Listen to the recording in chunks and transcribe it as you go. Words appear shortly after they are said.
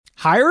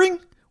Hiring?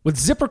 With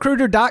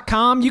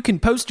ZipRecruiter.com, you can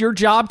post your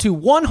job to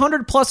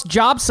 100 plus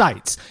job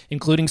sites,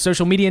 including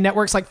social media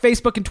networks like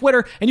Facebook and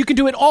Twitter, and you can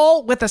do it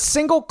all with a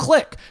single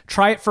click.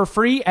 Try it for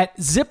free at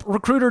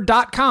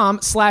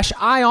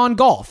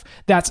ZipRecruiter.com/IOnGolf.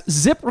 That's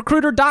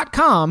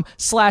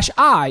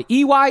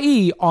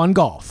ZipRecruiter.com/IEYE on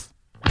golf.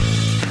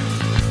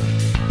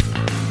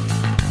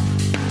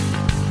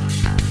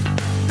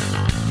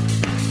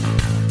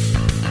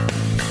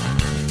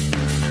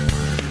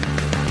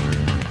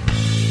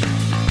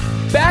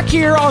 Back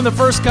here on the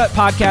First Cut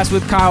podcast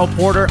with Kyle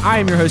Porter. I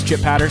am your host, Chip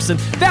Patterson.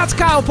 That's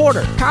Kyle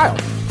Porter. Kyle,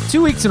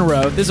 2 weeks in a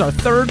row. This is our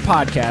third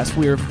podcast.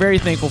 We are very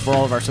thankful for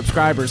all of our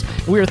subscribers.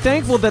 We are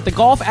thankful that the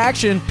golf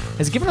action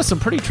has given us some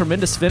pretty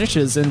tremendous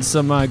finishes and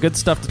some good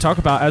stuff to talk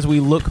about as we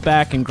look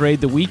back and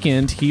grade the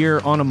weekend here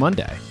on a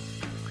Monday.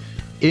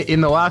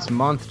 In the last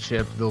month,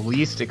 Chip, the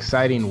least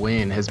exciting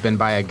win has been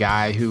by a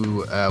guy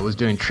who was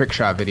doing trick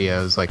shot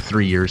videos like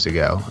 3 years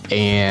ago.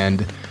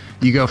 And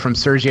you go from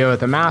Sergio at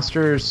the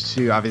Masters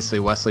to obviously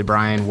Wesley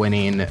Bryan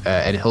winning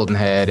at Hilton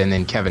Head, and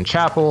then Kevin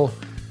Chappell,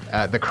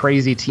 the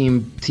crazy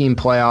team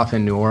playoff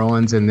in New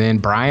Orleans, and then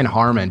Brian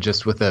Harman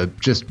just with a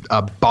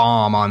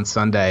bomb on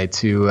Sunday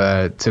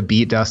to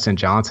beat Dustin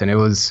Johnson. It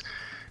was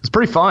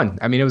pretty fun.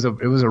 I mean, it was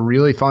a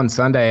really fun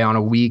Sunday on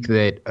a week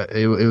that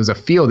it was a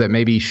field that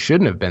maybe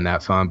shouldn't have been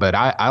that fun, but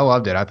I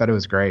loved it. I thought it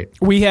was great.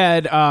 We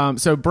had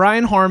so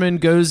Brian Harman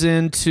goes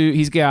into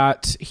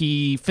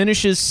he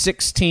finishes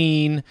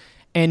 16.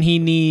 And he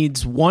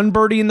needs one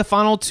birdie in the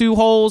final two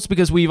holes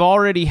because we've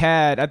already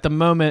had, at the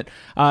moment,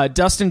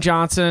 Dustin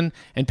Johnson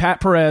and Pat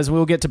Perez.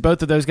 We'll get to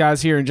both of those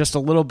guys here in just a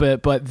little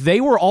bit, but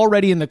they were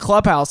already in the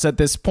clubhouse at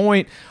this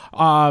point.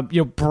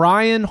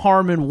 Brian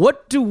Harman,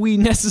 what do we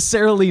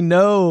necessarily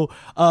know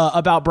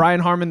about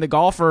Brian Harman, the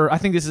golfer? I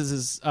think this is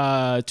his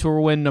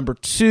tour win number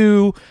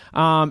 2.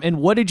 And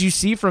what did you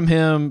see from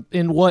him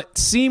in what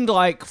seemed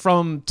like,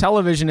 from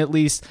television at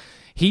least,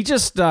 he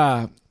just...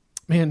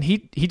 Man, he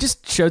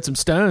just showed some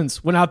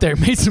stones, went out there,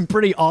 made some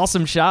pretty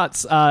awesome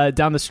shots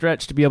down the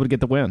stretch to be able to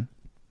get the win.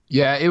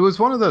 Yeah, it was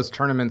one of those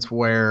tournaments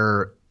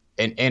where,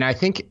 and I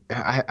think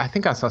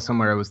I saw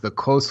somewhere it was the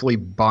closely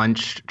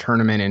bunched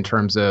tournament in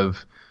terms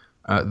of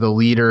the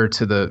leader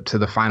to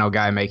the final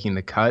guy making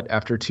the cut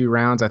after 2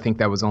 rounds. I think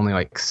that was only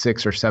like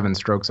 6 or 7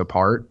 strokes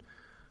apart.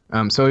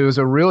 So it was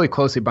a really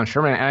closely bunched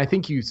tournament, and I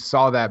think you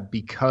saw that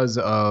because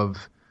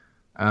of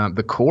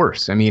the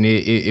course. I mean,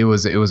 it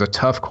was a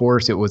tough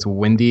course. It was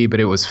windy, but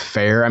it was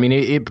fair. I mean,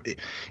 it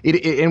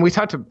and we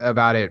talked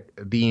about it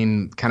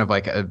being kind of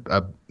like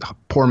a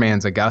poor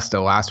man's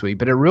Augusta last week,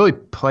 but it really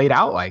played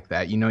out like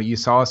that. You know, you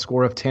saw a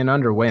score of 10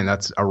 under win.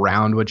 That's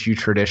around what you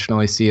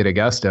traditionally see at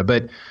Augusta.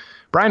 But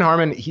Brian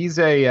Harman, he's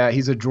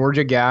a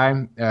Georgia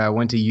guy.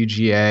 Went to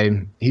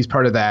UGA. He's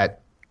part of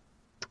that.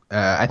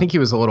 I think he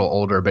was a little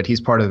older, but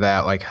he's part of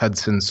that like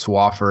Hudson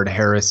Swafford,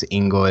 Harris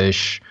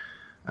English.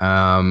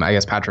 I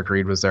guess Patrick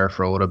Reed was there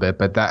for a little bit,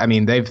 but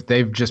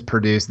they've just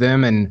produced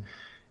them and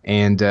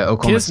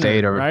Oklahoma Kisner,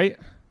 State, right?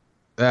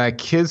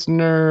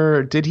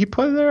 Kisner, did he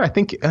play there? I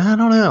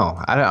don't know.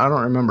 I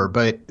don't remember,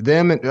 but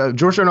them,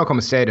 Georgia and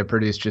Oklahoma State have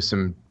produced just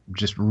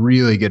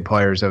really good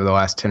players over the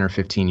last 10 or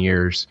 15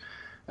 years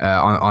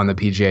on the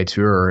PGA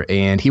Tour,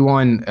 and he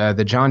won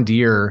the John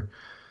Deere.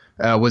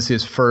 Was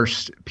his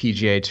first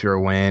PGA Tour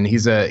win.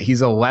 He's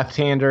a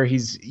left-hander.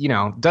 He's,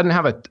 doesn't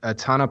have a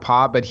ton of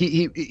pop, but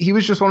he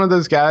was just one of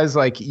those guys,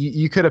 like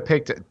you could have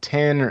picked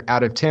 10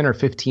 out of 10 or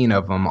 15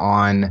 of them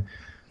on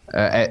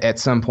at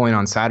some point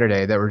on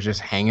Saturday that were just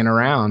hanging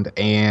around.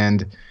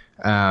 And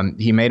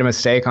he made a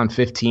mistake on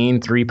 15,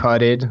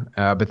 3-putted,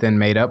 but then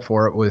made up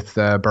for it with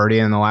birdie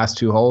in the last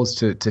 2 holes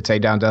to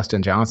take down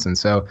Dustin Johnson.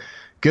 So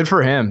good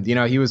for him. You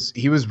know, he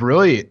was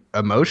really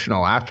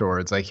emotional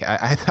afterwards. Like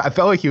I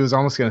felt like he was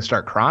almost going to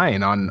start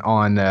crying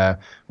on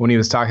when he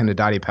was talking to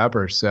Dottie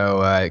Pepper.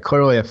 So it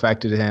clearly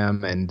affected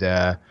him, and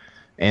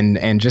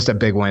just a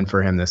big win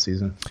for him this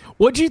season.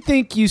 What do you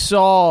think you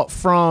saw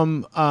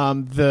from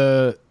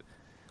Dustin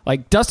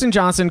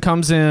Johnson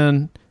comes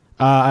in,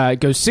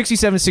 goes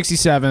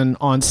 67-67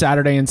 on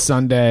Saturday and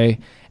Sunday.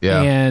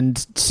 Yeah.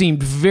 And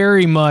seemed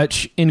very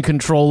much in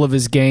control of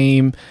his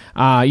game.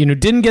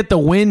 Didn't get the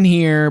win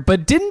here,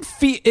 but didn't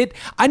feel it.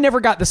 I never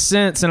got the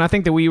sense, and I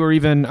think that we were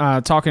even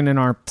talking in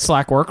our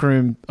Slack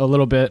workroom a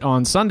little bit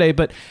on Sunday,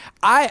 but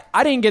I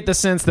didn't get the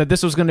sense that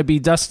this was going to be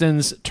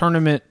Dustin's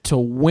tournament to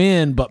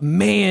win, but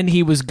man,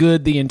 he was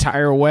good the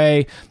entire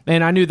way.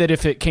 And I knew that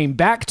if it came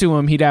back to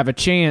him, he'd have a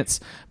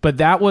chance. But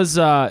that was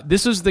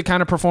this was the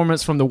kind of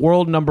performance from the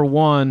world number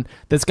 1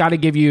 that's got to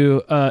give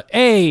you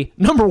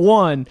number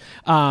 1.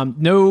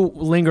 No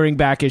lingering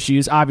back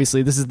issues.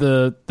 Obviously, this is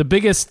the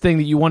biggest thing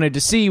that you wanted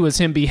to see was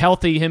him be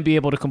healthy, him be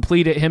able to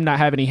complete it, him not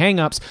have any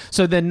hangups.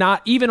 So then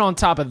not even on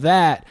top of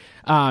that,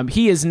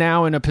 he is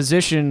now in a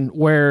position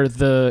where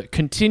the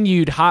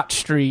continued hot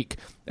streak,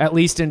 at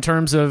least in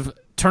terms of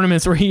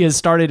tournaments where he has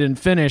started and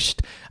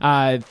finished,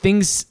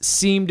 things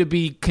seem to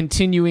be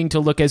continuing to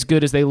look as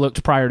good as they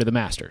looked prior to the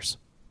Masters.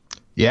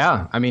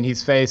 Yeah, I mean,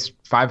 he's faced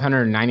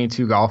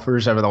 592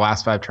 golfers over the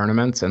last 5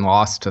 tournaments and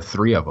lost to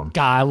 3 of them.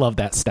 God, I love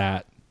that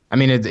stat. I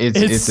mean,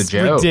 it's a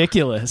joke.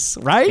 Ridiculous,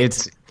 right?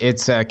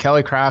 It's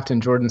Kelly Craft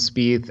and Jordan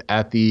Spieth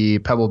at the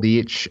Pebble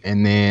Beach,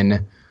 and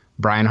then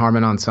Brian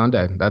Harmon on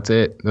Sunday. That's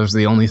it. Those are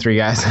the only three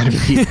guys that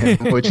have beat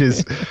him, which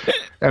is,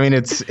 I mean,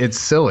 it's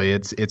silly.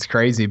 It's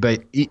crazy.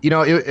 But,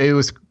 it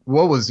was,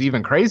 what was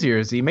even crazier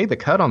is he made the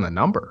cut on the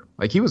number.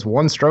 Like, he was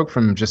one stroke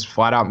from just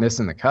flat out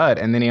missing the cut,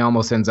 and then he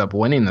almost ends up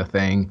winning the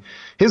thing.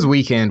 His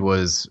weekend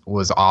was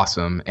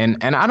awesome.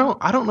 And I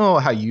don't know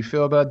how you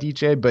feel about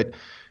DJ, but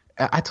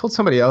I told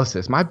somebody else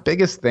this. My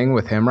biggest thing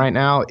with him right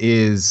now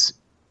is,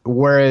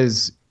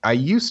 whereas I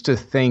used to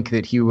think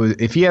that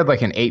if he had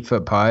like an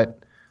 8-foot putt,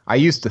 I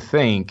used to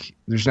think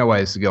there's no way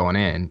this is going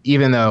in,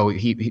 even though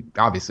he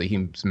obviously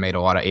he's made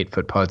a lot of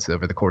 8-foot putts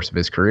over the course of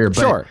his career.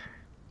 But sure.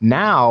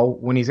 Now,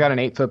 when he's got an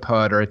 8-foot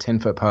putt or a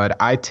 10-foot putt,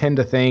 I tend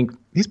to think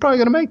he's probably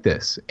going to make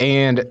this.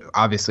 And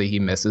obviously he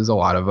misses a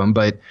lot of them,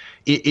 but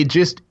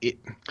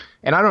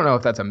and I don't know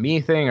if that's a me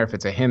thing or if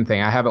it's a him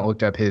thing. I haven't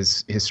looked up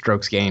his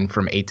strokes gained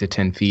from 8 to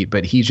 10 feet,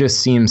 but he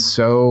just seems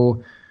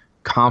so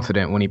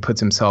confident when he puts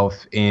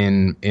himself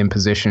in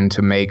position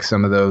to make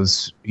some of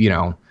those,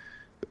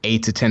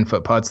 8 to 10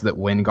 foot putts that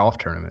win golf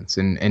tournaments.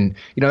 And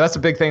that's a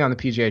big thing on the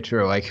PGA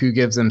Tour. Like, who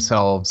gives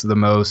themselves the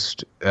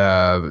most,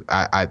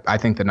 I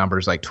think the number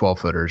is like 12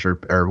 footers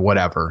or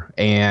whatever.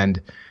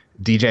 And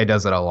DJ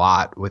does it a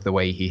lot with the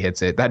way he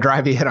hits it. That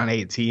drive he hit on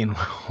 18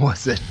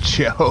 was a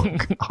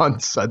joke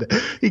on Sunday.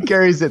 He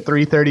carries it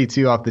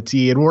 332 off the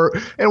tee, and we're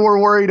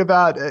worried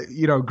about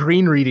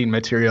green reading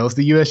materials.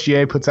 The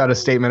USGA puts out a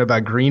statement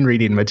about green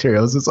reading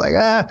materials. It's like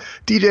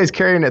DJ's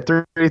carrying it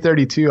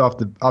 332 off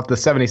the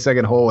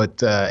 72nd hole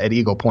at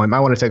Eagle Point.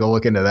 Might want to take a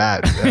look into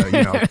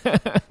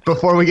that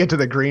before we get to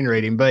the green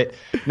rating. But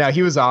no,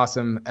 he was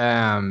awesome.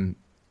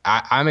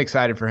 I'm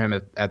excited for him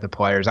at the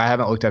Players. I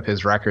haven't looked up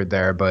his record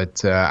there,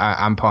 but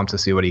I'm pumped to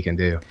see what he can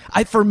do.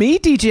 For me,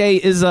 DJ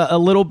is a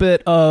little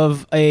bit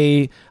of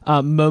a,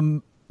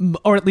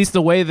 or at least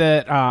the way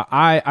that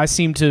I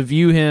seem to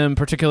view him,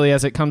 particularly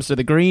as it comes to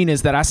the green,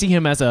 is that I see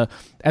him as a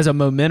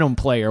momentum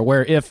player.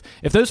 Where if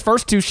those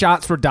first two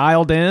shots were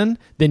dialed in,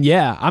 then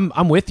yeah,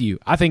 I'm with you.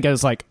 I think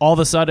it's like all of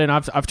a sudden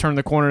I've turned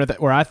the corner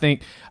where I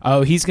think,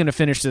 oh, he's going to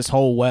finish this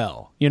hole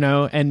well,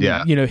 and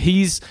yeah.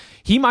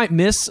 He might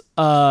miss.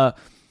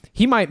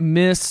 He might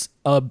miss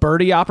a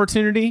birdie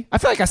opportunity. I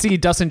feel like I see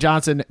Dustin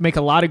Johnson make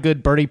a lot of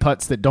good birdie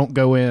putts that don't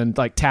go in,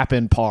 like tap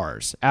in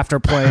pars after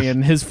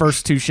playing his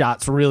first two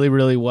shots really,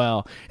 really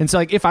well. And so,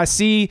 like, if I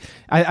see,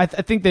 I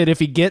think that if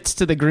he gets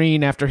to the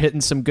green after hitting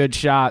some good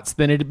shots,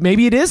 then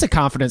maybe it is a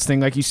confidence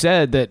thing, like you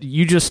said, that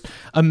you just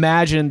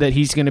imagine that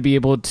he's going to be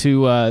able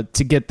to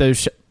get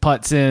those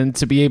putts in,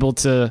 to be able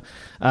to,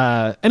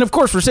 and of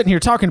course, we're sitting here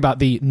talking about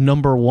the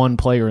number one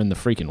player in the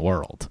freaking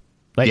world.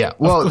 Like, yeah,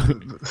 well,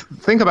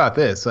 think about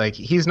this. Like,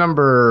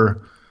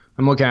 I'm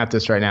looking at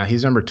this right now.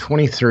 He's number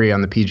 23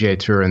 on the PGA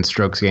Tour in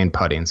strokes gained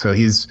putting. So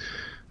he's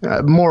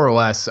more or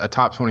less a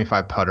top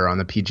 25 putter on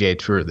the PGA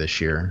Tour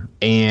this year.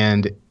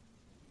 And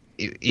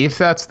if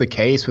that's the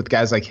case with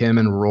guys like him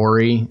and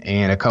Rory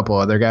and a couple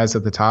other guys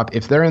at the top,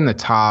 if they're in the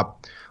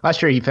top,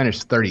 last year he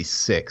finished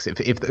 36.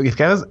 If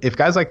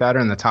guys like that are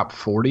in the top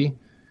 40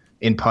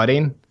 in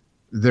putting,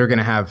 they're going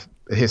to have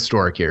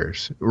historic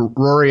years.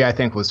 Rory, I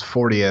think, was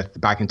 40th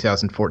back in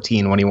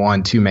 2014 when he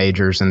won 2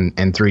 majors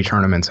and 3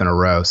 tournaments in a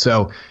row.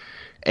 So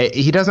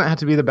he doesn't have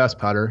to be the best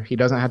putter. He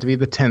doesn't have to be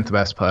the 10th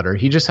best putter.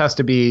 He just has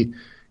to be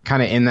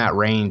kind of in that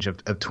range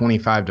of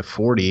 25 to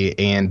 40.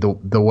 And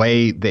the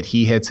way that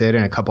he hits it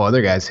and a couple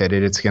other guys hit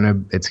it, it's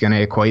gonna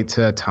equate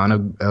to a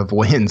ton of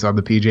wins on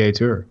the PGA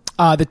Tour.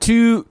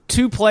 The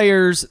two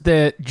players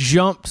that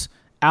jumped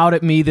out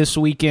at me this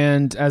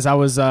weekend as I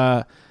was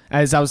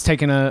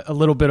taking a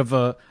little bit of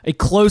a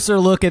closer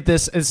look at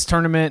this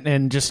tournament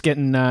and just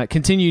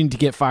continuing to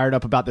get fired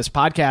up about this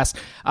podcast.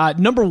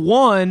 Number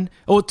one,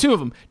 two of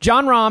them,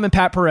 Jon Rahm and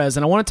Pat Perez.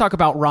 And I want to talk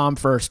about Rahm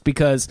first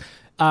because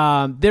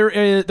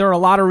there are a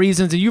lot of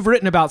reasons, and you've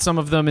written about some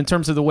of them in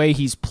terms of the way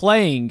he's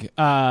playing.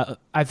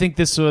 I think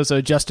this was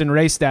a Justin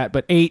Ray stat,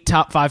 but 8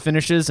 top 5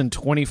 finishes in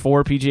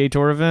 24 PGA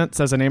Tour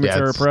events as an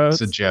amateur or pro. It's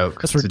a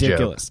joke. That's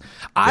ridiculous.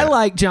 I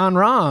like Jon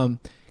Rahm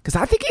because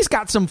I think he's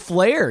got some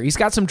flair. He's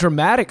got some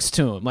dramatics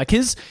to him. Like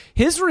his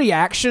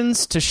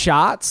reactions to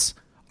shots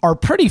are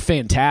pretty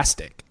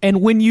fantastic.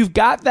 And when you've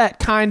got that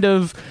kind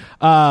of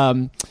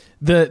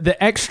the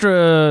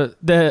extra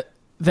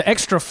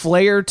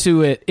flair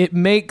to it, it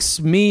makes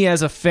me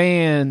as a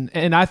fan,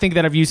 and I think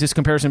that I've used this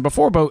comparison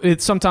before, but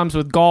it's sometimes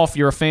with golf,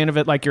 you're a fan of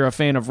it like you're a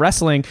fan of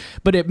wrestling,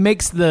 but it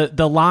makes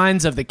the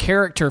lines of the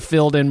character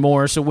filled in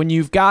more. So when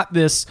you've got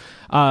this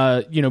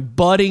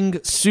budding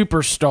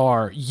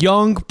superstar,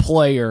 young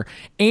player,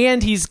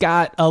 and he's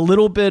got a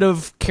little bit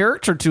of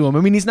character to him. I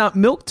mean, he's not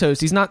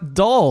milquetoast, he's not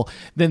dull.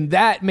 Then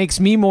that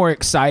makes me more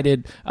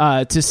excited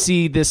to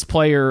see this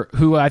player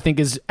who I think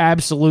is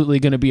absolutely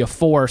going to be a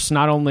force,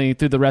 not only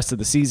through the rest of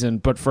the season,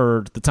 but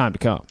for the time to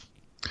come.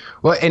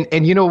 Well,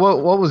 and you know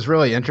what was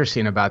really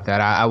interesting about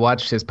that? I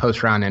watched his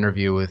post-round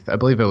interview with, I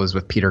believe it was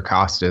with Peter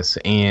Costas,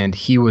 and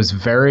he was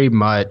very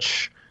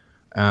much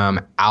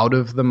out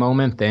of the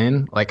moment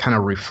then, like kind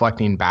of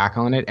reflecting back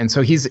on it. And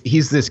so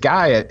he's this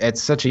guy at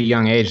such a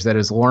young age that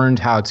has learned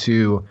how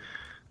to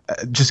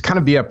just kind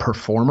of be a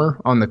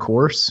performer on the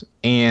course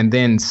and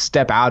then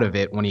step out of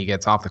it when he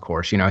gets off the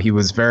course. You know, he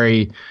was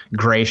very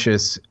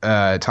gracious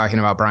talking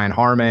about Brian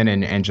Harman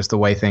and just the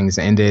way things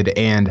ended.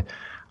 And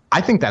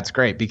I think that's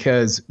great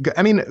because,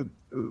 I mean,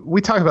 we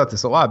talk about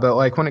this a lot, but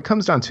like when it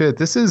comes down to it,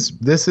 this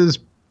is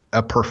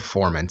a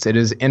performance. It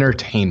is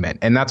entertainment.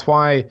 And that's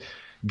why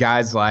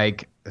guys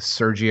like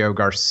Sergio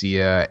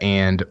Garcia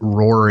and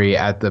Rory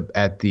at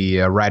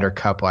the Ryder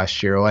Cup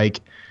last year,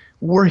 like,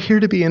 we're here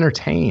to be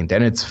entertained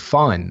and it's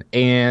fun.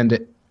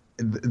 And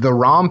the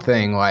Rahm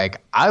thing, like,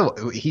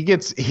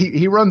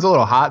 he runs a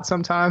little hot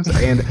sometimes,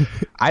 and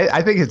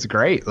I think it's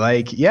great.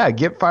 Like, yeah,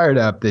 get fired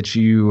up that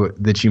you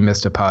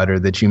missed a putt or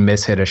that you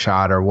mishit a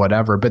shot or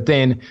whatever, but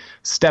then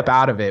step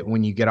out of it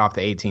when you get off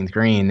the 18th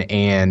green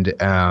and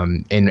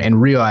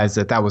realize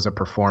that was a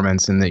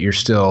performance and that you're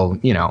still,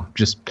 you know,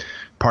 just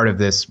part of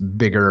this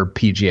bigger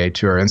PGA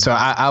Tour. And so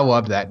I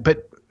love that.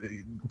 But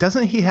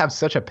doesn't he have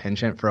such a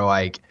penchant for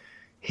like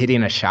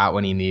hitting a shot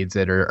when he needs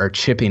it or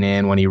chipping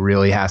in when he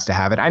really has to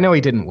have it? I know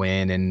he didn't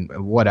win and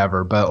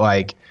whatever, but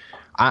like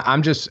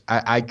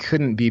I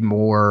couldn't be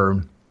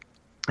more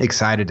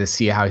excited to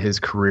see how his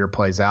career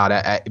plays out.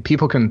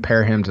 People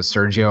compare him to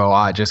Sergio a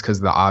lot just because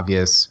of the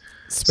obvious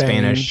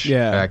Spanish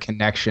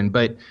connection,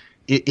 but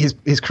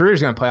his career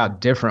is going to play out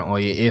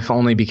differently, if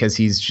only because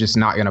he's just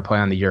not going to play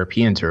on the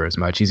European Tour as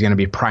much. He's going to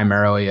be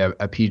primarily a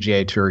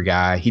PGA Tour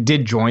guy. He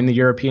did join the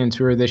European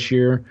Tour this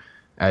year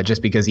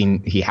just because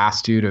he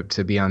has to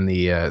be on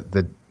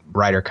the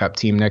Ryder Cup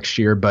team next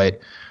year. But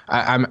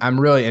I'm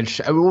really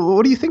interested.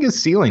 What do you think his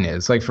ceiling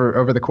is like for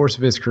over the course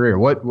of his career?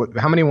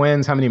 How many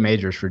wins? How many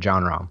majors for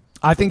Jon Rahm?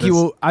 I think he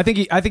will. I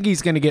think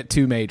he's going to get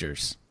 2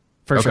 majors.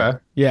 For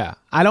sure. Yeah.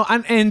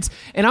 And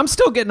I'm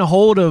still getting a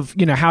hold of,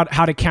 you know, how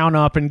to count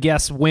up and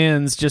guess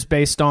wins just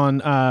based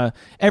on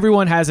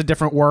everyone has a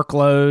different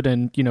workload,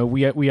 and, you know,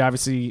 we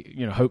obviously,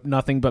 you know, hope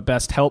nothing but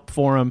best help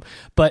for him,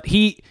 but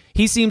he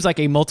seems like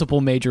a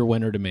multiple major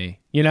winner to me,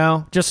 you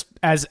know, just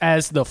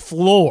as the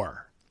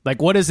floor.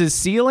 Like, what is his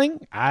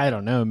ceiling? I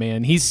don't know,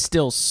 man. He's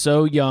still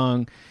so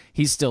young.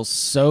 He's still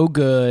so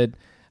good.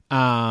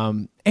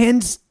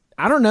 And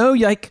I don't know,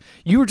 like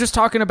you were just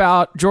talking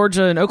about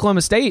Georgia and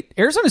Oklahoma State.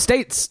 Arizona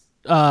State's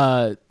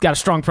got a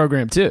strong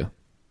program too.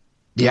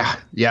 Yeah,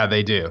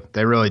 they do.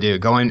 They really do.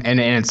 And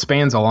it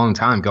spans a long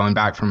time, going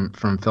back from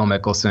Phil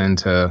Mickelson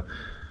to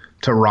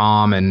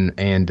Rahm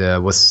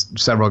and with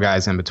several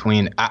guys in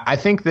between. I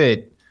think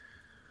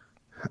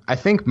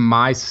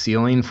my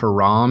ceiling for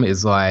Rahm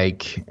is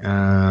like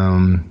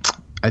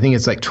I think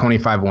it's like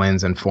 25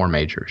 wins and 4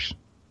 majors.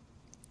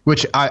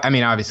 Which I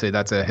mean, obviously,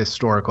 that's a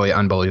historically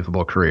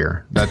unbelievable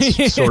career.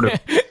 That's sort of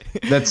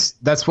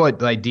that's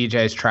what like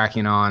DJ's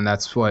tracking on.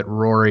 That's what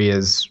Rory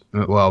is.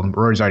 Well,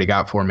 Rory's already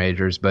got 4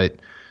 majors, but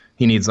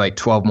he needs like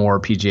 12 more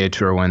PGA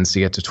Tour wins to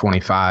get to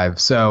 25.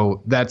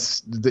 So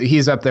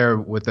he's up there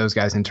with those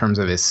guys in terms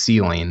of his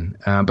ceiling.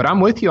 But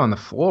I'm with you on the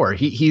floor.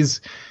 He's,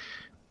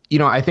 you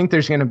know, I think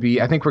we're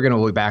going to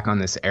look back on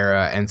this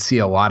era and see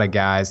a lot of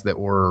guys that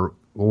were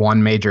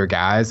one major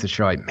guys that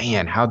you're like,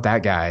 man, how'd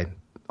that guy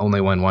only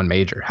win 1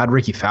 major? How'd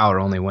Ricky Fowler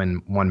only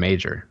win 1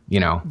 major? You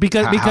know,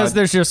 because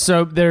there's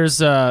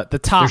the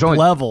top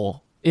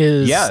level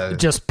is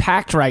just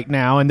packed right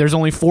now, and there's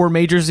only 4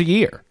 majors a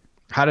year.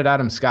 How did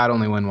Adam Scott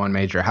only win 1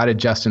 major? How did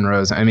Justin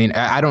Rose? I mean,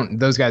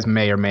 those guys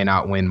may or may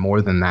not win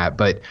more than that,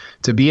 but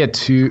to be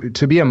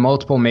a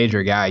multiple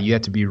major guy, you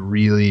have to be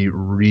really,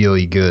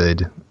 really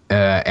good.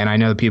 And I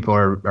know people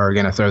are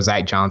going to throw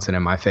Zach Johnson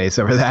in my face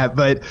over that,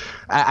 but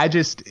I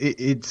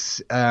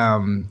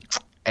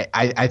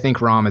think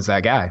Rahm is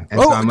that guy. And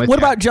what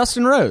about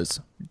Justin Rose?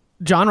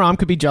 Jon Rahm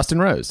could be Justin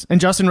Rose,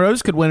 and Justin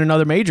Rose could win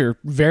another major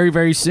very,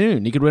 very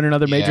soon. He could win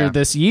another major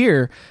this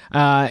year,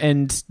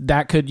 and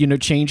that could, you know,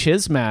 change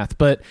his math.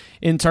 But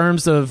in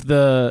terms of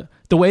the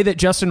way that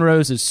Justin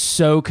Rose is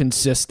so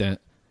consistent,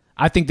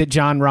 I think that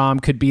Jon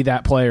Rahm could be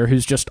that player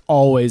who's just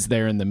always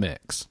there in the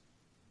mix.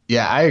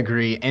 Yeah, I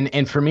agree.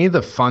 And for me,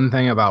 the fun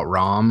thing about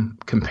Rahm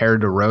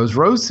compared to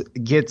Rose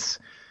gets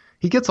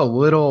a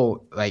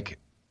little like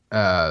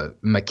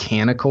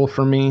mechanical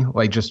for me,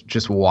 like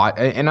just what,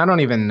 and I'm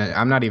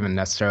not even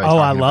necessarily. Oh,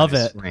 I love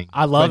it.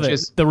 I love it.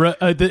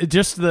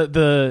 Just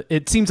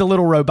it seems a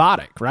little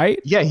robotic, right?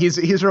 Yeah,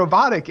 he's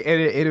robotic,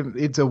 and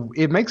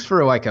it makes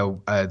for like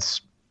a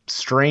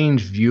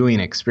strange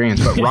viewing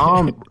experience. But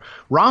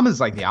Rahm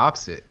is like the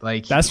opposite.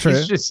 Like that's true.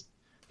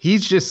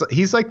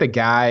 He's like the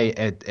guy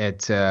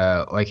at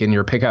like in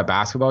your pickup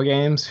basketball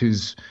games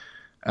who's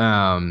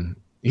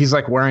he's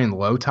like wearing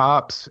low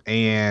tops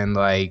and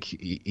like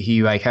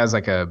he like has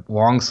like a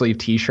long sleeve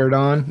t-shirt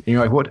on. And you're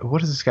like,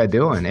 what is this guy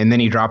doing? And then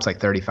he drops like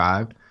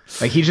 35.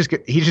 Like he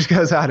just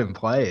goes out and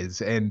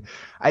plays. And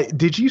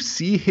did you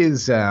see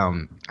his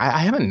I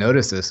haven't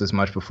noticed this as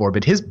much before,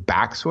 but his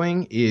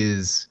backswing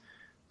is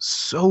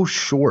so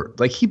short.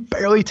 Like he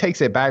barely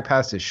takes it back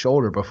past his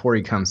shoulder before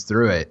he comes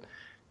through it.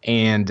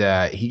 And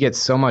he gets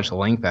so much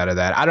length out of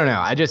that. I don't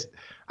know.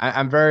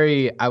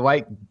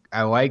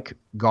 I like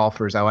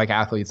golfers. I like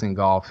athletes in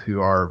golf who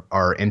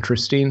are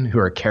interesting, who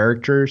are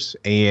characters,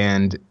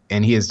 and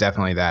he is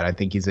definitely that. I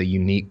think he's a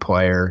unique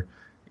player,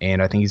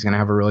 and I think he's going to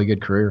have a really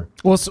good career.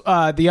 Well,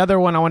 the other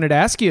one I wanted to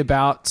ask you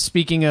about,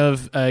 speaking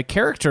of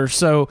character,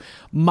 so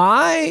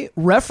my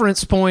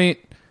reference point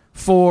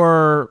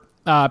for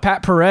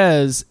Pat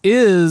Perez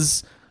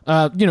is,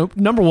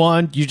 number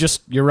one,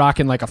 you're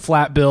rocking like a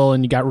flat bill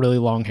and you got really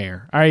long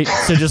hair. All right.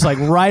 So just like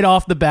right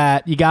off the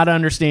bat, you got to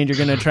understand you're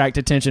going to attract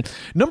attention.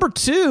 Number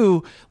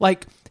two,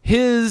 like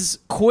his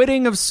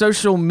quitting of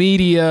social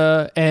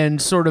media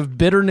and sort of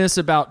bitterness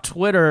about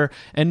Twitter.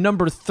 And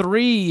number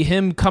three,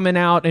 him coming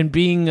out and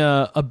being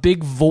a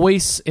big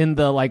voice in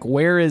the like,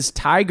 where is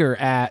Tiger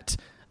at?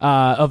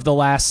 Of the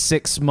last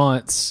 6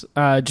 months,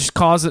 just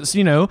causes,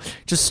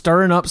 just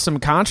stirring up some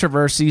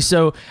controversy.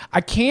 So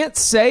I can't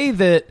say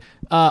that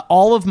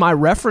all of my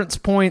reference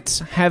points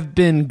have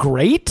been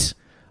great,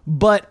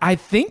 but I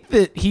think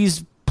that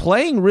he's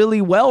playing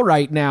really well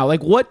right now.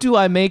 Like, what do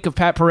I make of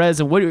Pat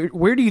Perez, and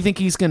where do you think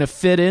he's going to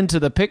fit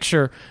into the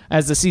picture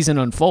as the season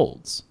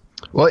unfolds?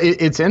 Well,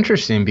 it's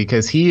interesting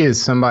because he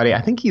is somebody, I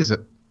think he's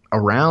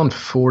around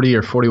 40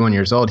 or 41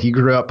 years old. He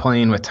grew up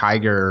playing with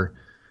Tiger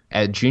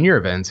at junior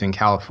events in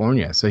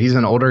California. So he's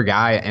an older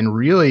guy and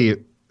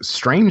really,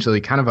 strangely,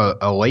 kind of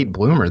a late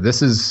bloomer.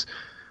 This is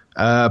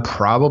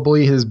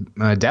probably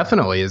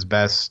definitely his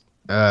best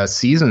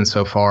season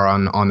so far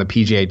on the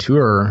PGA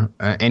Tour.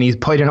 And he's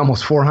played in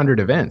almost 400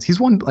 events.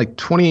 He's won like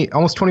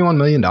almost $21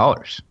 million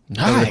over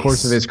the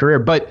course of his career.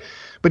 But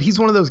he's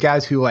one of those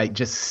guys who like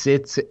just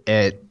sits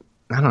at,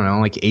 I don't know,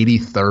 like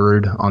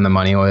 83rd on the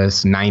money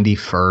list,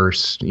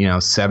 91st,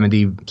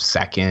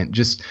 72nd,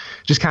 just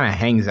kind of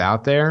hangs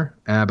out there.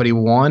 But he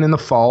won in the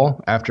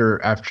fall after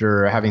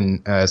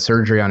having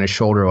surgery on his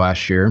shoulder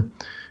last year.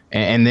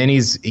 And then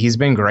he's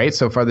been great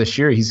so far this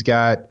year. He's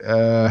got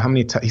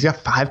he's got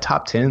 5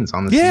 top 10s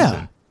on the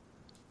season.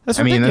 That's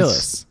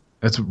ridiculous.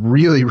 That's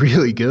really,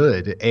 really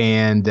good.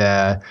 And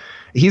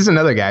he's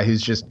another guy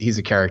he's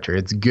a character.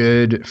 It's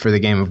good for the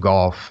game of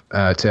golf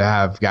to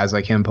have guys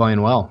like him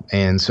playing well,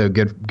 and so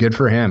good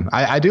for him.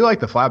 I do like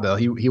the flat bill.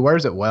 He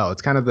wears it well.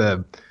 It's kind of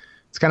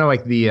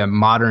like the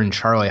modern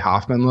Charlie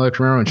Hoffman look.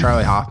 Remember when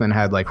Charlie Hoffman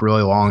had like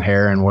really long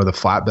hair and wore the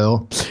flat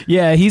bill?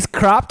 Yeah, he's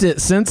cropped it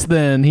since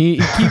then.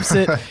 He keeps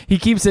it he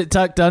keeps it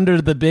tucked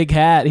under the big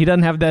hat. He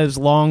doesn't have those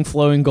long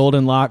flowing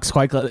golden locks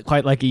quite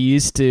like he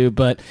used to.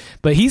 But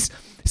Perez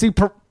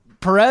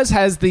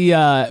has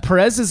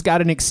Perez has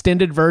got an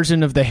extended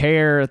version of the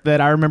hair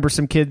that I remember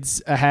some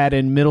kids had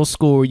in middle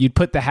school, where you'd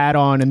put the hat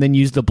on and then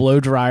use the blow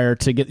dryer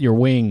to get your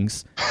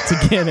wings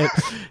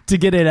to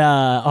get it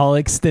all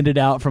extended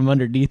out from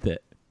underneath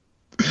it.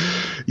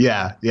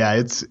 Yeah,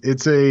 it's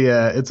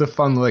a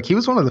fun look. He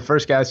was one of the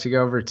first guys to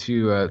go over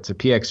to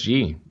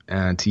PXG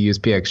to use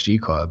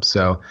PXG Club.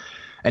 So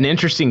an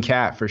interesting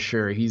cat for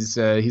sure. He's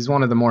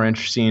one of the more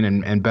interesting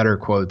and better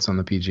quotes on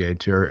the PGA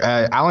Tour.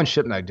 Alan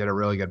Shipnuck did a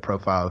really good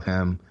profile of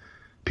him.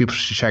 People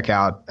should check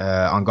out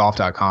on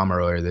golf.com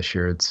earlier this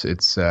year.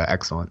 It's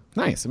excellent.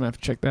 Nice. I'm going to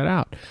have to check that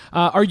out.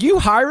 Are you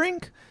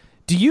hiring?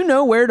 Do you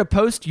know where to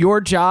post your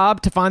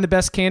job to find the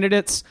best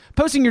candidates?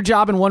 Posting your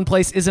job in one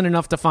place isn't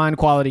enough to find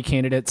quality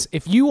candidates.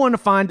 If you want to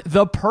find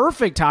the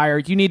perfect hire,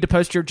 you need to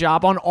post your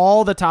job on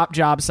all the top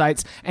job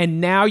sites, and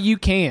now you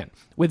can.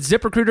 With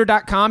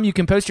ZipRecruiter.com, you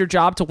can post your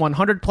job to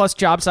 100-plus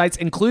job sites,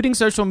 including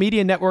social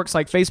media networks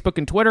like Facebook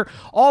and Twitter,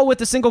 all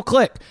with a single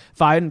click.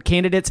 Find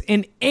candidates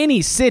in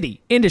any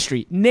city,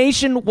 industry,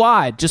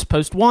 nationwide. Just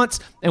post once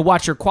and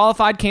watch your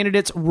qualified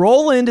candidates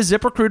roll into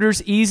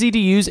ZipRecruiter's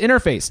easy-to-use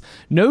interface.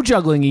 No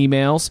juggling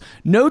emails,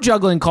 no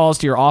juggling calls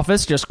to your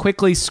office. Just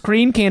quickly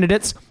screen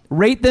candidates,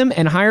 rate them,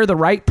 and hire the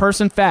right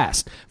person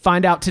fast.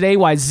 Find out today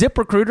why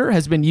ZipRecruiter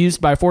has been used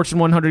by Fortune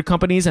 100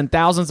 companies and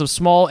thousands of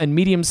small and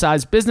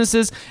medium-sized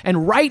businesses.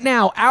 And right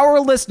now, our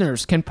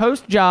listeners can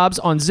post jobs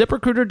on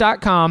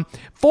ZipRecruiter.com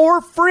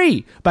for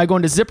free by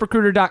going to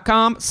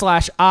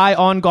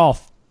ZipRecruiter.com/EyeOnGolf.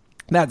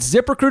 That's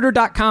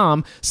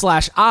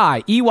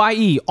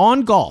ZipRecruiter.com/IEYE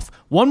on golf.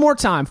 One more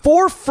time,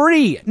 for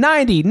free,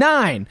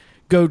 $99.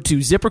 Go to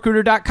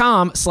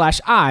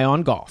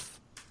ZipRecruiter.com/EyeOnGolf.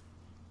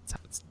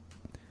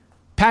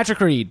 Patrick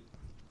Reed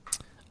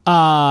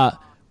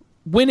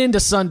went into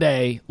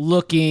Sunday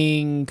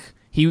looking.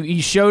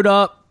 He showed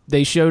up.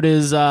 They showed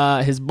his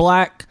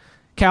black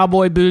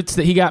cowboy boots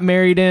that he got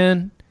married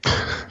in.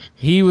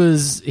 He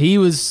was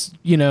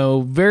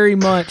very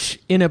much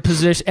in a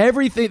position.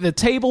 Everything, the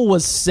table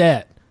was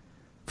set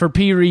for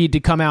P. Reed to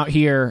come out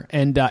here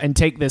and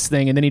take this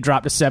thing, and then he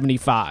dropped to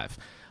 75.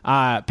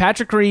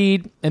 Patrick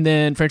Reed and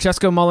then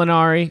Francesco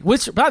Molinari,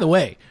 which, by the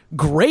way,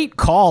 great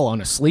call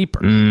on a sleeper.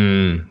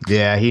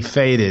 Yeah, he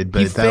faded,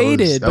 but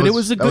it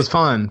was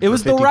fun. It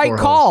was the right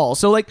call.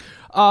 So, like,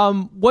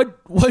 what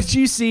did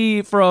you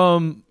see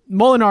from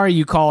Molinari?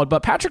 You called,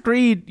 but Patrick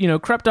Reed,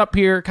 crept up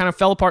here, kind of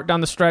fell apart down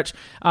the stretch.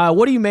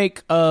 What do you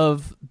make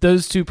of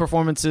those two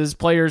performances?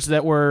 Players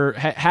that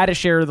had a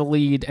share of the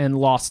lead and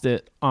lost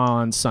it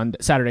on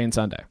Saturday and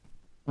Sunday.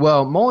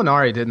 Well,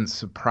 Molinari didn't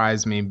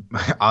surprise me,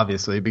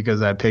 obviously,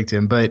 because I picked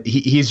him. But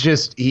he's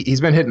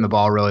been hitting the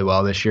ball really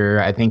well this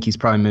year. I think he's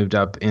probably moved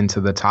up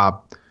into the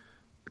top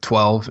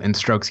 12 in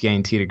strokes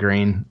gained tee to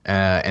green.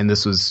 And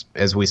this was,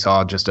 as we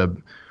saw, just a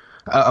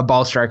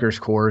ball striker's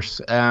course.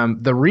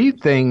 The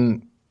Reed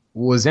thing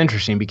was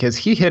interesting because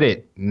he hit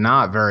it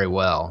not very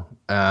well.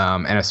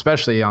 And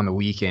especially on the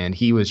weekend,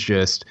 he was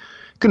just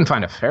couldn't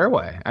find a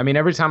fairway. I mean,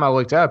 every time I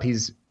looked up,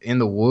 he's in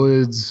the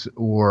woods,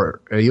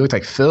 or he looked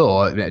like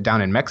Phil down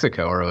in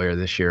Mexico earlier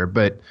this year,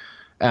 but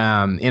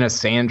in a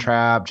sand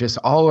trap, just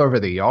all over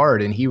the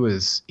yard. And he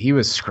was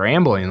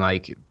scrambling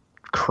like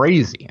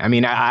crazy. I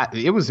mean, I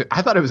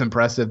thought it was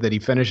impressive that he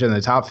finished in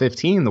the top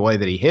 15 the way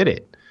that he hit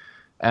it.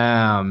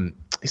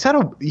 He's had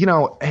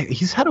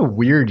a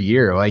weird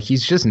year. Like,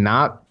 he's just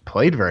not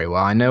played very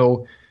well. I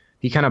know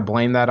he kind of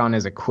blamed that on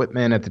his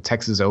equipment at the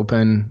Texas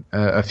Open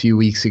a few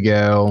weeks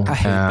ago. I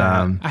hate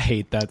that. I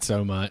hate that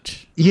so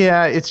much.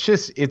 Yeah, it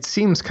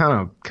seems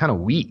kind of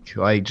weak.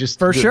 Like, just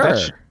for sure.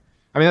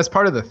 I mean, that's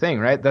part of the thing,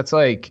 right? That's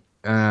like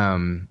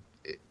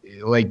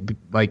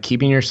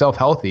keeping yourself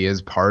healthy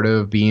is part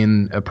of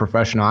being a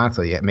professional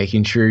athlete.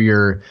 Making sure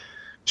your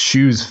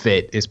shoes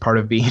fit is part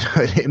of being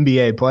an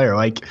NBA player.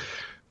 Like,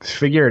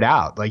 figure it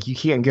out. Like, you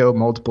can't go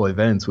multiple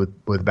events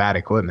with bad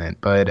equipment.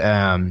 But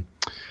I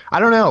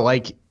don't know.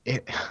 Like,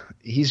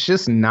 he's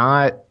just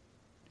not.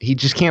 He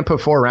just can't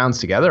put 4 rounds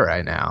together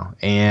right now.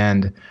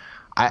 And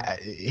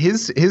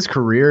his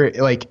career,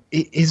 like,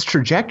 his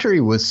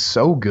trajectory was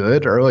so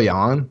good early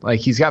on. Like,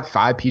 he's got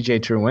 5 PGA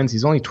Tour wins.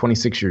 He's only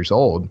 26 years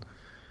old.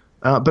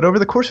 But over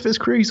the course of his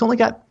career, he's only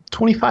got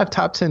 25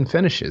 top 10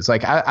 finishes.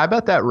 Like, I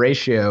bet that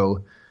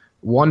ratio,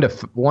 one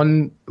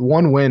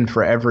win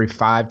for every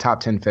 5 top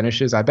 10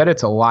 finishes, I bet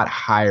it's a lot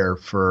higher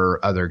for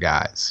other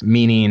guys.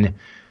 Meaning,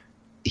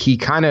 he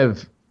kind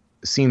of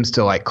seems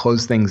to like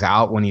close things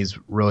out when he's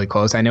really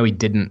close. I know he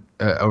didn't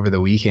over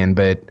the weekend,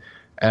 but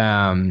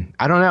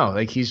I don't know.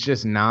 Like, he's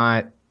just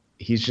not.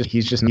 He's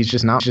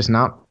just not.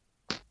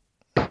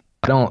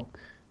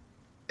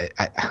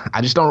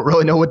 I just don't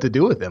really know what to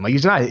do with him. Like,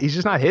 he's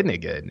just not hitting it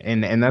good,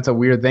 and that's a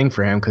weird thing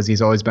for him because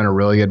he's always been a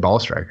really good ball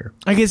striker.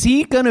 Like, is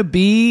he gonna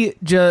be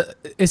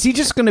is he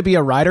just gonna be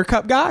a Ryder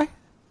Cup guy?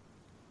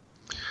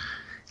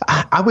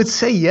 I would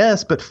say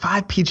yes, but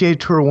 5 PGA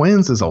Tour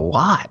wins is a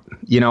lot.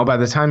 By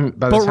the time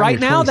right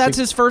now, that's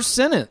his first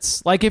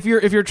sentence. Like, if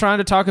you're trying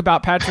to talk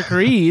about Patrick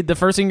Reed, the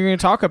first thing you're going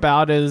to talk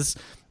about is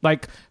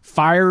like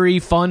fiery,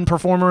 fun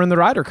performer in the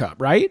Ryder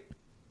Cup, right?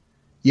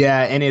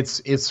 Yeah, and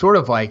it's sort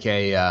of like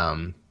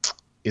a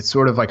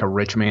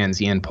rich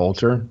man's Ian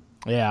Poulter.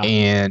 Yeah,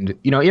 and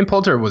Ian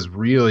Poulter was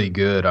really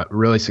good,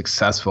 really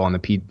successful on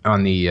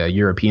the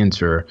European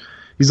Tour.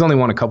 He's only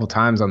won a couple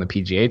times on the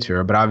PGA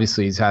Tour, but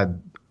obviously he's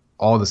had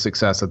all the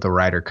success at the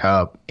Ryder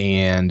Cup,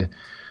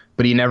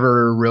 but he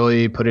never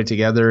really put it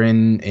together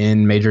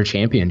in major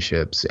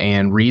championships.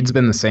 And Reed's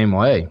been the same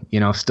way.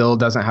 Still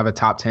doesn't have a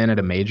top 10 at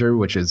a major,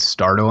 which is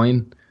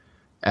startling.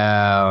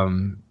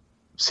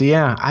 So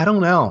yeah, I don't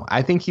know.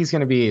 I think he's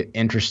going to be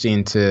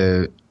interesting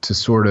to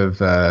sort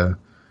of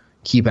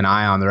keep an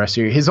eye on the rest of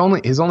the year. His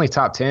only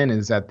top 10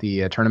 is at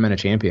the Tournament of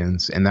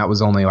Champions, and that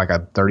was only like a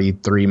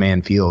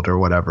 33-man field or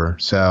whatever.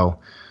 So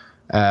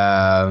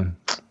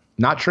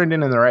not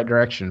trending in the right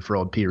direction for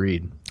old Pete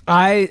Reed.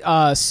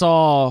 I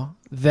saw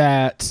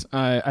that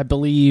I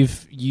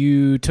believe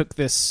you took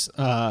this,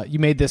 you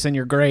made this in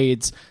your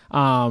grades,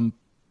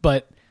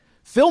 but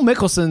Phil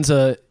Mickelson's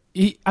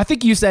I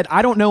think you said,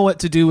 I don't know what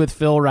to do with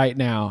Phil right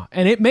now.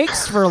 And it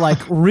makes for like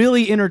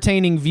really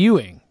entertaining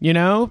viewing,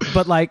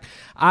 But like,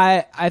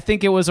 I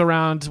think it was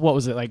around, what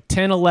was it, like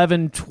 10,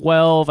 11,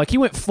 12. Like, he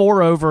went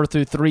 4 over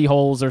through 3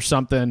 holes or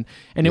something.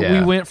 And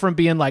we went from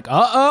being like,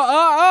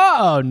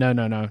 oh,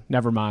 no,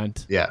 never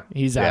mind. Yeah.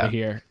 He's out of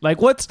here.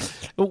 Like, what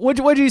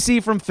do you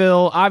see from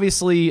Phil?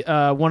 Obviously,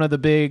 one of the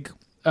big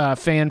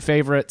fan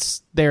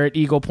favorites there at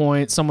Eagle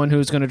Point, someone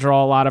who's going to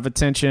draw a lot of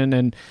attention.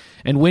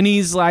 And when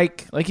he's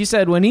like you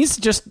said, when he's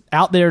just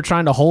out there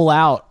trying to hole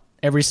out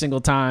every single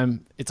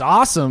time, it's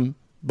awesome,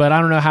 but I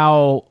don't know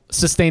how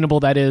sustainable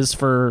that is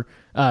for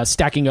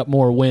stacking up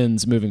more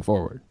wins moving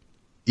forward.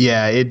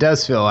 Yeah, it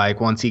does feel like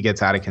once he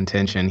gets out of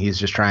contention, he's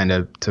just trying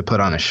to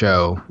put on a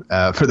show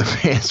for the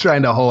fans,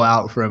 trying to hole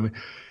out from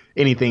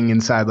anything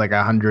inside like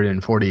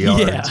 140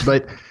 yards. Yeah.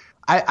 But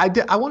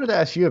I wanted to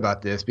ask you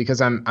about this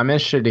because I'm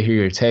interested to hear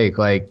your take.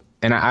 Like,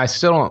 and I'm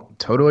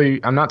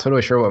not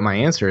totally sure what my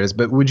answer is,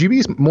 but would you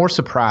be more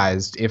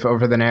surprised if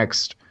over the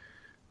next,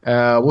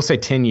 we'll say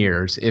 10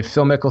 years, if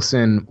Phil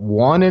Mickelson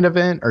won an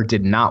event or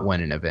did not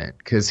win an event?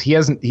 Because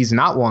he's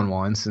not won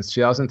one since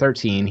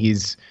 2013.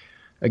 He's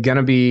going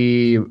to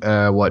be,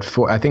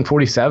 I think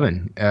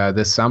 47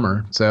 this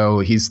summer.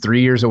 So he's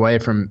 3 years away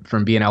from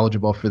being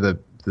eligible for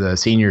the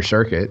senior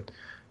circuit.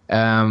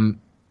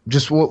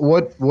 Just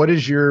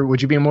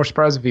would you be more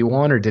surprised if he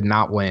won or did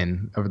not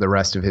win over the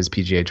rest of his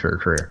PGA Tour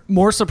career?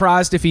 More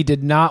surprised if he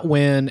did not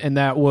win, and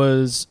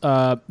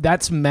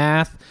that's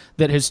math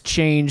that has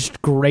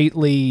changed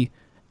greatly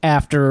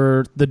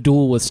after the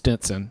duel with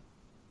Stinson.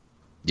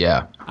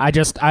 Yeah.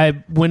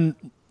 When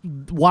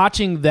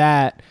watching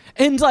that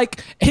and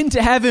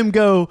to have him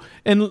go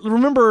and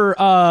remember,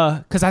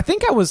 because I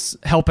think I was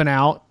helping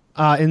out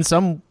in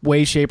some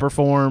way, shape, or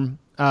form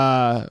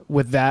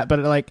with that, but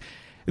like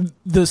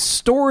the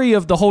story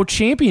of the whole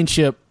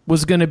championship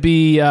was going to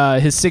be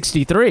his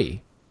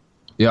 63.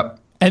 Yep.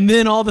 And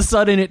then all of a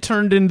sudden it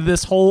turned into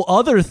this whole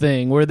other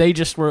thing where they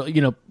just were,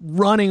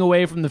 running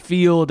away from the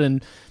field,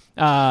 and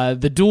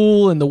the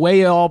duel and the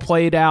way it all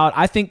played out.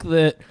 I think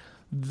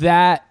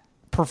that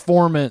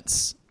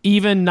performance,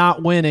 even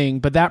not winning,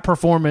 but that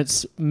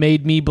performance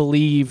made me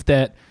believe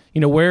that,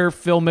 where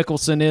Phil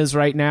Mickelson is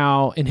right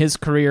now in his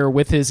career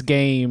with his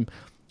game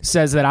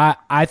says that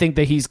I think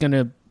that he's going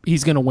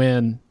to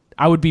win.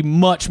 I would be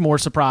much more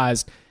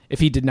surprised if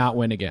he did not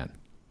win again.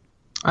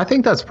 I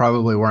think that's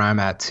probably where I'm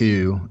at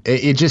too.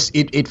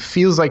 It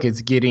feels like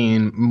it's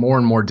getting more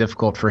and more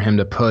difficult for him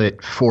to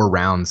put 4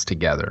 rounds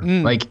together.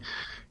 Like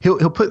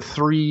he'll put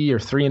 3 or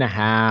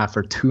 3.5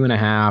 or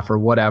 2.5 or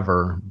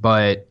whatever,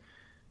 but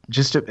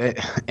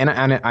and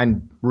I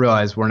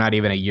realize we're not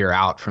even a year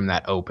out from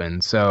that Open,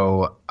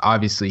 so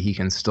obviously he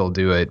can still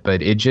do it.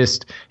 But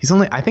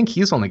I think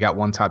he's only got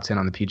 1 top 10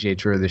 on the PGA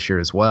Tour this year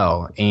as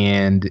well,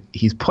 and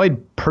he's played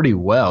pretty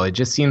well. It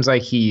just seems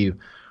like he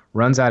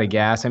runs out of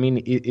gas. I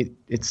mean,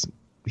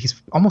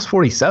 he's almost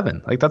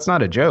 47. Like, that's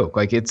not a joke.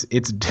 Like, it's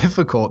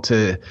difficult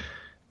to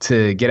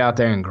get out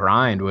there and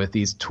grind with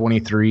these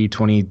 23,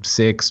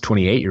 26,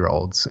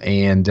 28-year-olds.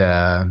 And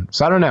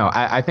so I don't know.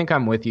 I think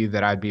I'm with you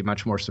that I'd be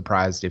much more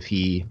surprised if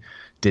he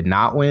did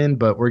not win,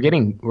 but we're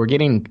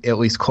getting at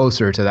least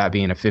closer to that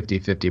being a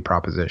 50-50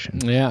 proposition.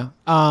 Yeah.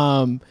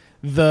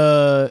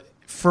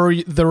 For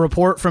the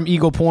report from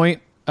Eagle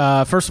Point,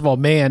 first of all,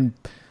 man,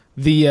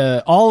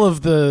 all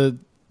of the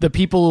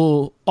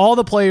people, all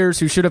the players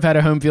who should have had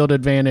a home field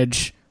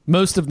advantage,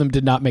 most of them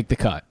did not make the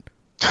cut.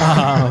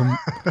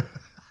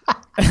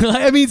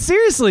 I mean,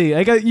 seriously,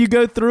 like you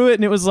go through it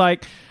and it was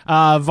like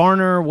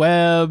Varner,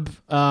 Webb,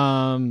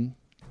 let's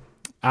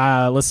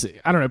see,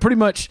 I don't know, pretty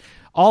much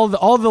all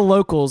the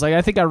locals. Like,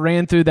 I think I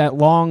ran through that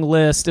long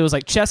list. It was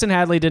like Chesson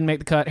Hadley didn't make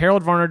the cut,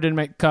 Harold Varner didn't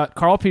make the cut,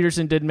 Carl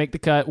Peterson didn't make the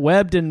cut,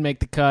 Webb didn't make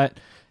the cut,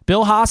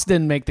 Bill Haas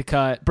didn't make the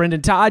cut,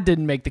 Brendan Todd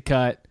didn't make the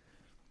cut.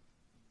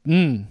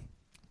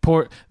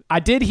 I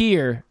did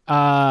hear,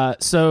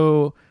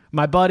 so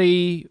my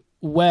buddy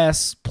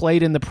Wes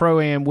played in the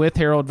Pro-Am with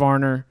Harold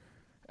Varner,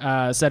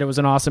 said it was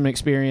an awesome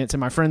experience, and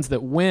my friends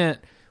that went,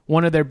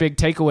 one of their big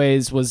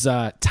takeaways was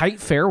tight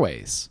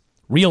fairways,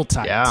 real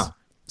tight. Yeah.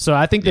 So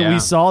I think that we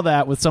saw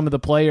that with some of the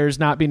players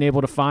not being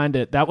able to find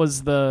it. That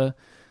was the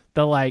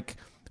like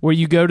where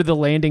you go to the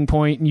landing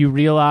point and you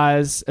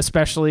realize,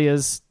 especially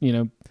as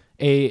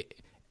a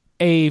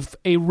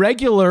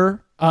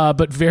regular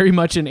but very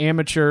much an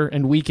amateur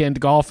and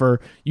weekend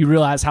golfer, you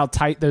realize how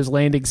tight those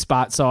landing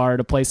spots are at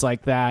a place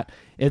like that.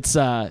 It's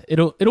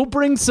it'll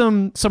bring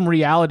some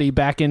reality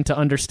back into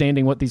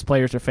understanding what these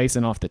players are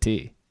facing off the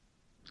tee.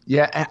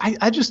 Yeah,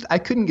 I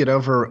couldn't get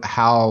over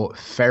how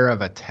fair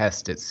of a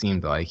test it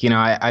seemed like.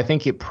 I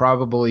think it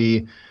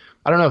probably,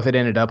 I don't know if it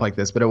ended up like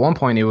this, but at one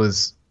point it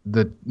was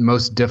the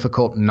most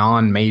difficult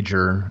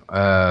non-major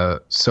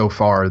so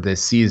far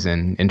this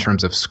season in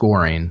terms of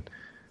scoring.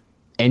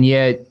 And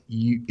yet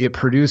it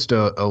produced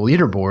a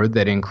leaderboard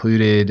that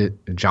included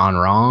John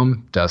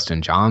Rahm,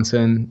 Dustin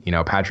Johnson,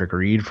 Patrick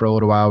Reed for a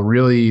little while,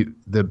 really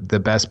the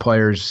best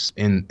players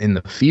in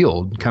the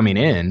field coming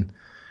in.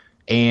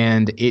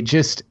 And it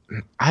just,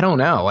 I don't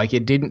know, like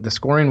the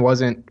scoring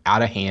wasn't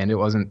out of hand. It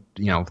wasn't,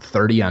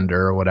 30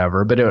 under or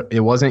whatever, but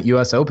it wasn't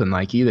US Open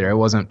like either. It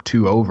wasn't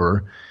 2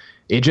 over.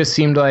 It just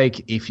seemed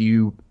like if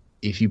you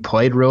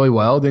played really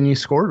well, then you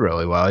scored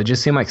really well. It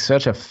just seemed like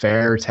such a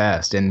fair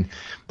test. And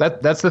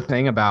that's the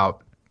thing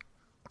about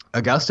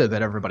Augusta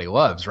that everybody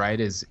loves, right?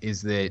 Is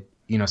that,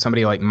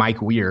 somebody like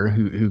Mike Weir,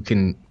 who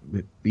can,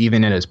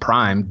 even in his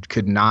prime,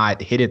 could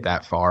not hit it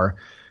that far,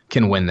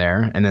 can win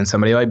there. And then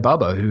somebody like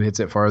Bubba, who hits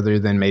it farther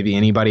than maybe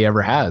anybody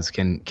ever has,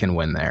 can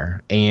win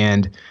there.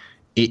 And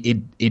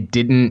it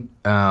didn't,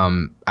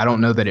 I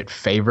don't know that it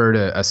favored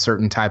a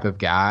certain type of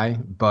guy,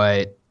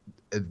 but,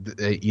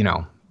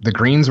 the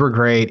greens were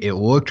great. It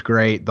looked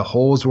great. The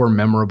holes were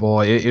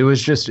memorable. It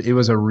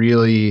was a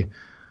really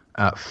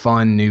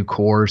fun new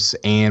course.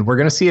 And we're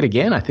going to see it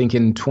again, I think,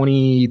 in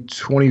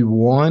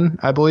 2021,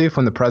 I believe,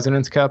 when the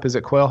President's Cup is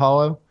at Quail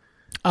Hollow.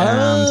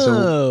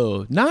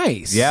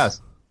 Nice.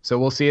 Yes. So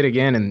we'll see it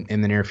again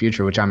in the near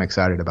future, which I'm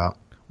excited about.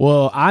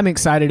 Well, I'm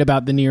excited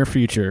about the near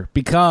future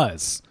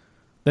because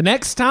the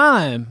next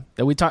time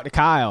that we talk to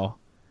Kyle,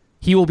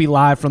 he will be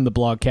live from the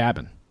blog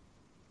cabin.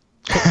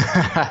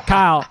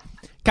 Kyle,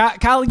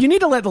 you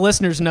need to let the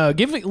listeners know.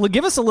 Give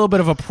us a little bit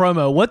of a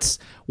promo.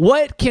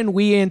 What can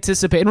we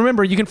anticipate? And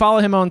remember, you can follow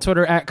him on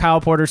Twitter at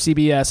Kyle Porter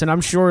CBS. And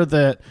I'm sure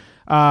that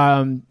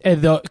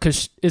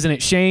because isn't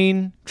it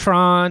Shane,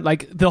 Tron,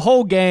 like the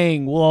whole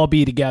gang will all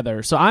be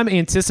together. So I'm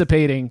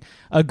anticipating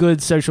a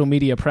good social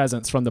media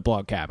presence from the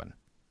blog cabin.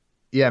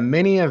 Yeah,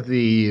 many of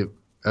the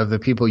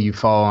people you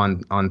follow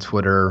on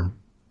Twitter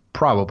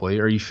probably,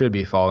 or you should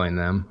be following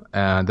them,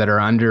 that are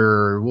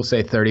under, we'll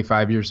say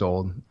 35 years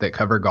old, that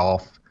cover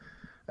golf.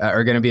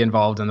 are going to be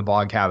involved in the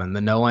blog cabin.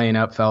 The No Laying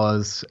Up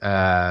fellas,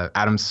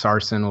 Adam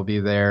Sarson will be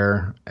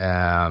there.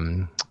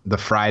 The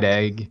Fried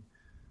Egg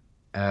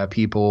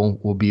people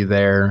will be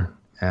there.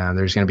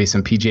 There's going to be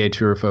some PGA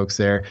Tour folks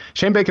there.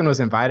 Shane Bacon was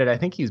invited. I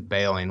think he's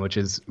bailing, which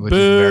is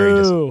very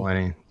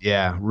disappointing.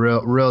 Yeah,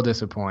 real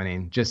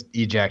disappointing. Just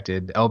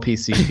ejected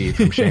LPCP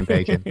from Shane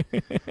Bacon.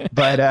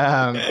 But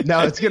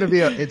no, it's going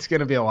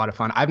to be a lot of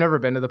fun. I've never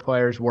been to the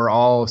Players. We're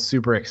all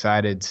super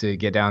excited to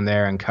get down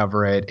there and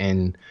cover it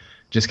and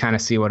just kind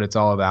of see what it's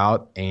all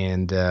about.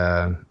 And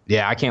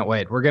yeah, I can't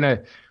wait.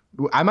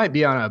 I might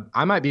be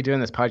doing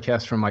this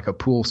podcast from like a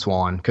pool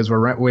swan because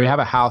we have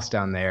a house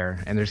down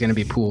there and there's going to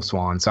be pool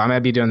swan. So I might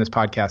be doing this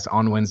podcast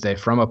on Wednesday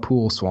from a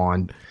pool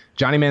swan.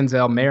 Johnny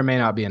Manziel may or may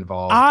not be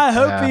involved. I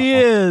hope he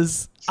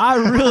is. I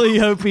really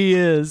hope he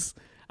is.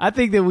 I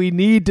think that we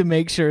need to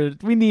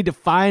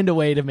find a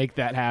way to make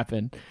that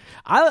happen.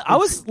 I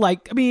was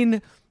like, I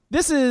mean,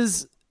 this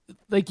is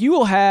like you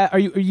will have. Are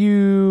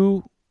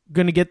you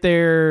going to get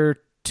there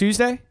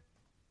Tuesday?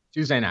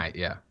 Tuesday night,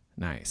 yeah.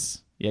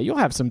 Nice. Yeah, you'll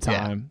have some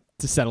time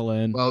to settle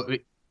in. Well,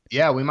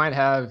 yeah, it might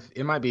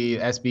be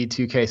SB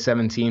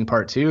 2K17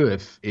 Part 2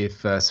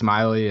 if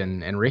Smiley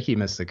and Ricky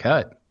miss the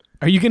cut.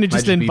 Are you going to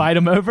just invite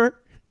them over?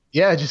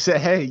 Yeah, just say,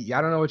 hey,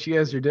 I don't know what you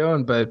guys are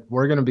doing, but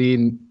we're going to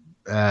be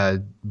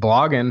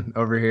blogging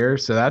over here,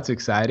 so that's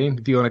exciting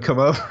if you want to come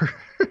over.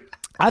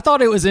 I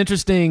thought it was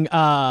interesting,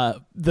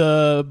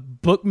 the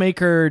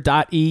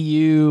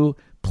bookmaker.eu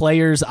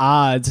players'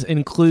 odds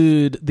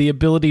include the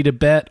ability to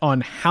bet on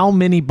how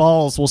many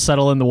balls will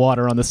settle in the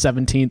water on the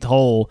 17th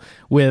hole,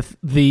 with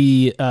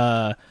the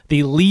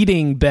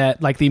leading bet,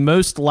 like the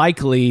most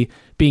likely,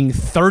 being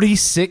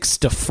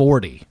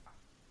 36-40.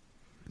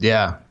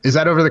 Yeah, is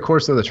that over the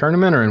course of the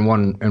tournament or in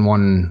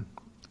one?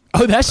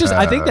 Oh, that's just.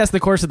 I think that's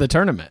the course of the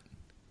tournament.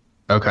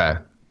 Okay.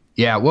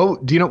 Yeah. Well,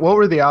 do you know what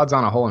were the odds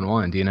on a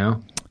hole-in-one? Do you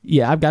know?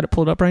 Yeah, I've got it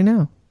pulled up right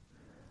now.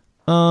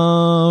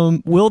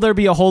 Will there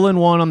be a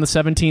hole-in-one on the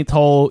 17th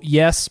hole?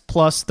 Yes,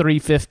 plus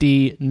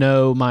 350.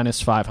 No,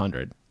 minus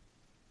 500.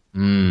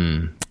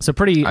 So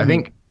pretty. I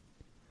think.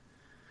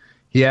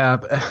 Yeah,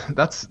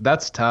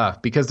 that's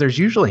tough because there's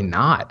usually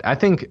not. I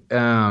think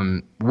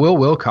Will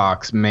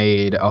Wilcox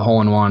made a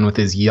hole-in-one with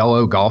his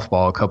yellow golf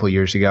ball a couple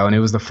years ago, and it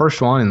was the first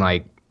one in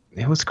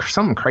it was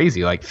something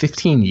crazy, like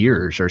 15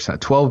 years or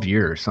 12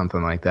 years,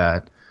 something like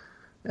that.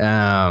 So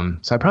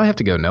I probably have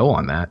to go no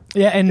on that.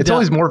 Yeah, and it's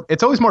always more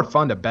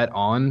fun to bet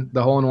on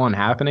the hole-in-one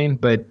happening,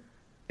 but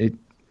it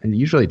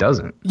usually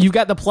doesn't. You've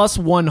got the plus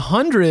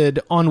 100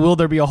 on will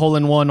there be a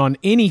hole-in-one on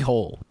any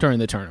hole during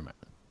the tournament.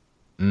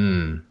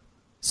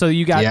 So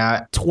you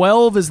got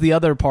 12 is the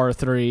other par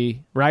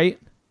 3, right?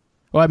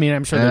 Well, I mean,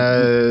 I'm sure.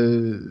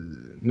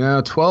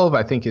 No, 12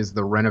 I think is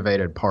the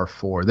renovated par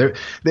 4.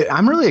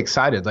 I'm really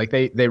excited. Like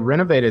they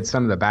renovated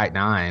some of the back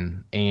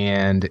 9,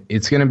 and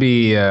it's going to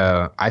be.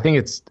 That's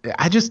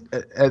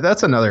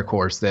another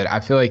course that I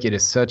feel like it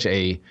is such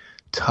a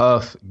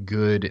tough,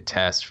 good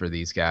test for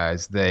these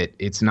guys that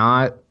it's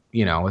not.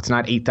 It's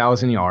not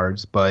 8,000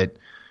 yards, but.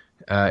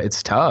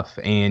 It's tough,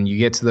 and you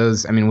get to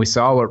those. I mean, we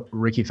saw what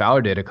Ricky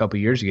Fowler did a couple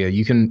years ago.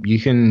 You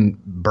can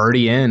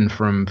birdie in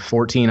from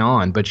 14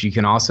 on, but you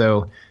can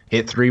also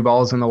hit 3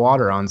 balls in the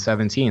water on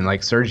 17, like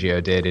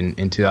Sergio did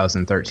in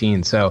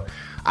 2013. So,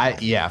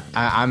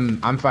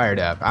 I'm fired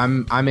up.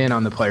 I'm in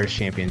on the Players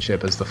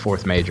Championship as the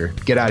 4th major.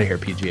 Get out of here,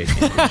 PGA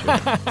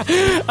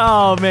Championship.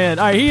 Oh man!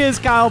 All right, he is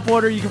Kyle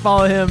Porter. You can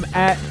follow him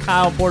at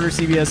Kyle Porter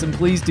CBS, and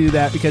please do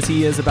that because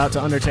he is about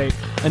to undertake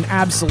an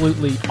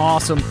absolutely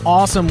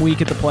awesome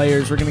week at the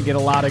Players. We're going to get a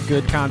lot of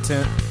good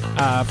content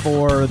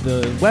for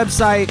the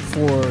website,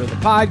 for the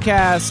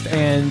podcast,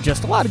 and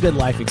just a lot of good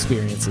life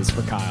experiences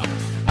for Kyle.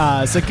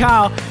 So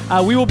Kyle,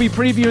 we will be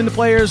previewing the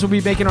Players. We'll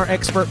be making our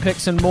expert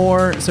picks and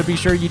more. So be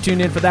sure you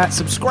tune in for that.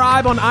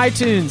 Subscribe on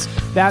iTunes.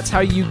 That's how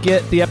you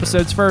get the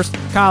episodes first.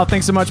 Kyle,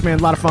 thanks so much, man.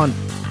 A lot of fun.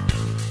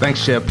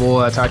 Thanks, Chip.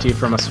 We'll talk to you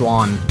from a pool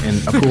swan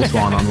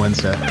on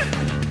Wednesday.